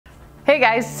Hey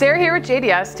guys, Sarah here with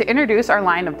JDS to introduce our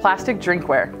line of plastic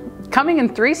drinkware. Coming in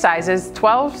 3 sizes,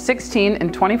 12, 16,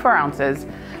 and 24 ounces,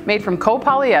 made from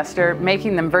co-polyester,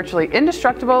 making them virtually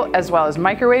indestructible as well as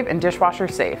microwave and dishwasher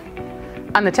safe.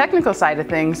 On the technical side of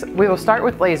things, we will start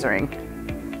with lasering.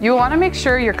 You will want to make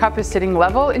sure your cup is sitting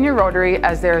level in your rotary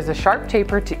as there is a sharp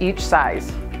taper to each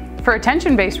size. For a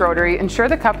tension-based rotary, ensure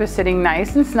the cup is sitting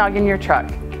nice and snug in your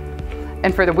truck.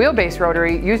 And for the wheel-based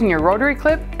rotary, using your rotary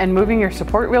clip and moving your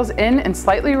support wheels in and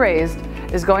slightly raised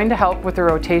is going to help with the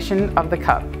rotation of the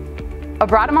cup. A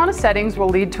broad amount of settings will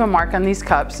lead to a mark on these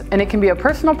cups, and it can be a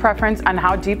personal preference on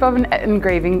how deep of an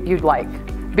engraving you'd like.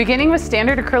 Beginning with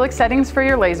standard acrylic settings for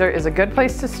your laser is a good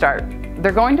place to start.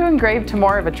 They're going to engrave to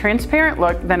more of a transparent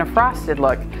look than a frosted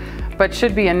look, but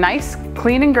should be a nice,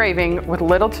 clean engraving with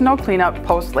little to no cleanup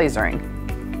post-lasering.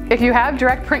 If you have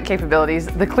direct print capabilities,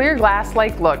 the clear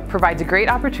glass-like look provides a great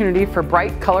opportunity for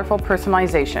bright, colorful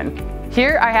personalization.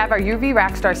 Here I have our UV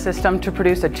Rackstar system to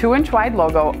produce a 2-inch wide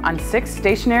logo on 6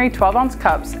 stationary 12-ounce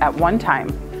cups at one time,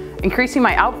 increasing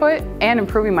my output and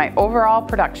improving my overall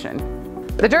production.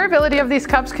 The durability of these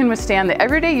cups can withstand the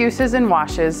everyday uses and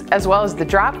washes, as well as the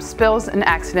drops, spills, and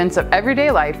accidents of everyday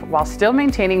life while still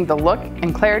maintaining the look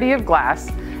and clarity of glass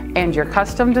and your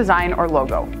custom design or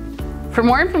logo. For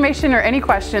more information or any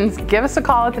questions, give us a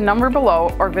call at the number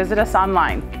below or visit us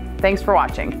online. Thanks for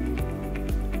watching.